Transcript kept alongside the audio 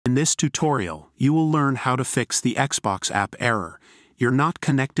In this tutorial, you will learn how to fix the Xbox app error. You're not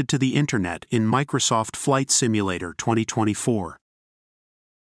connected to the internet in Microsoft Flight Simulator 2024.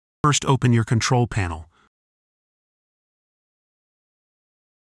 First, open your control panel.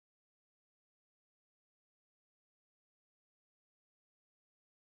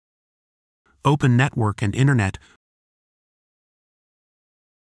 Open Network and Internet.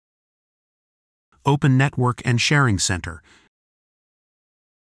 Open Network and Sharing Center.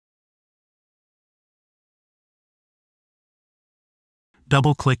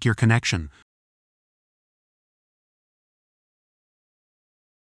 Double-click your connection.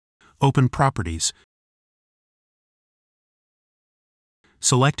 Open Properties.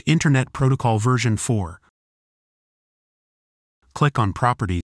 Select Internet Protocol version 4. Click on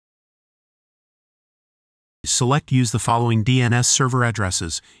Properties. Select Use the following DNS server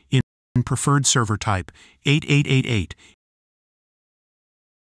addresses in preferred server type 8888.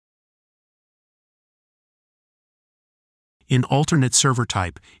 In alternate server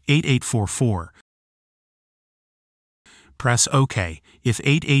type 8844. Press OK. If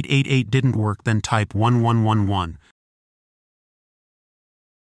 8888 didn't work, then type 1111.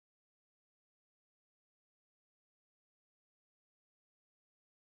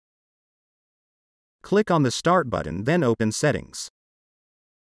 Click on the Start button, then open Settings.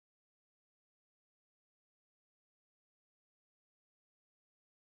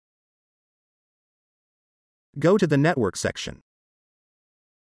 Go to the Network section.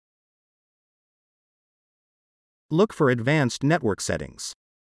 Look for Advanced Network Settings.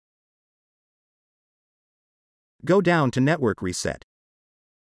 Go down to Network Reset.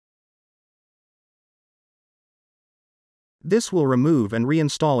 This will remove and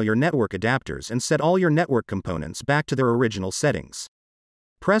reinstall your network adapters and set all your network components back to their original settings.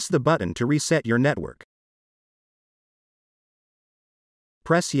 Press the button to reset your network.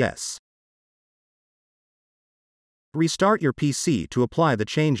 Press Yes. Restart your PC to apply the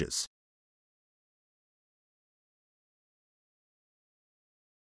changes.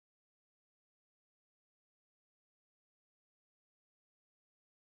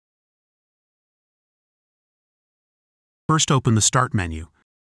 First, open the Start menu.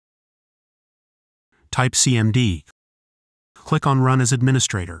 Type CMD. Click on Run as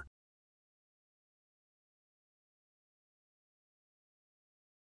Administrator.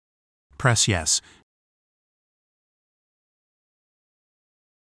 Press Yes.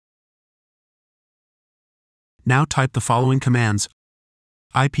 Now type the following commands: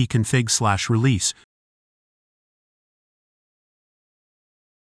 ipconfig/release.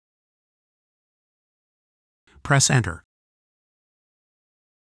 Press Enter.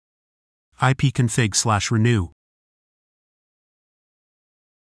 ipconfig/renew.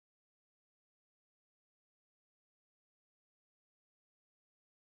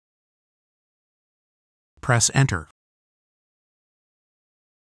 Press Enter.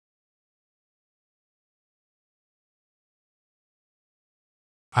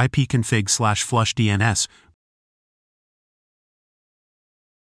 ipconfig/flush DNS.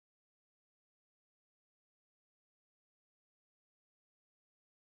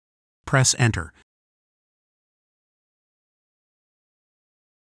 Press Enter.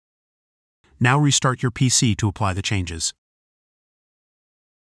 Now restart your PC to apply the changes.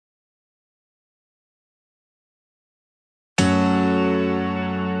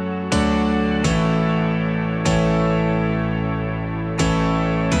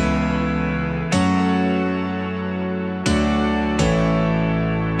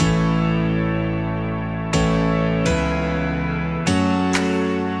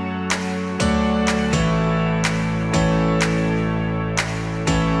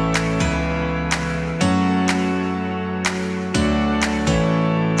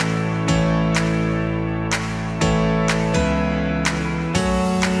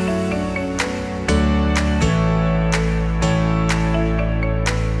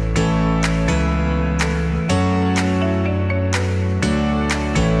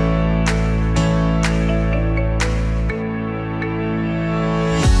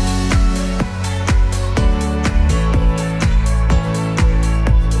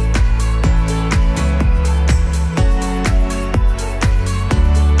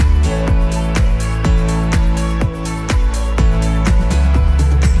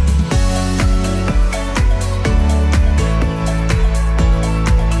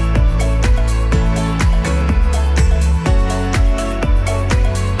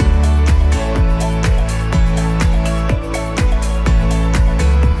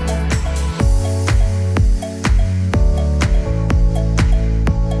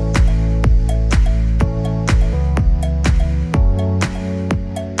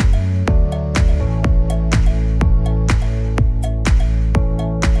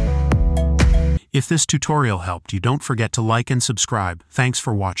 If this tutorial helped you, don't forget to like and subscribe. Thanks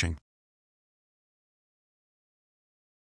for watching.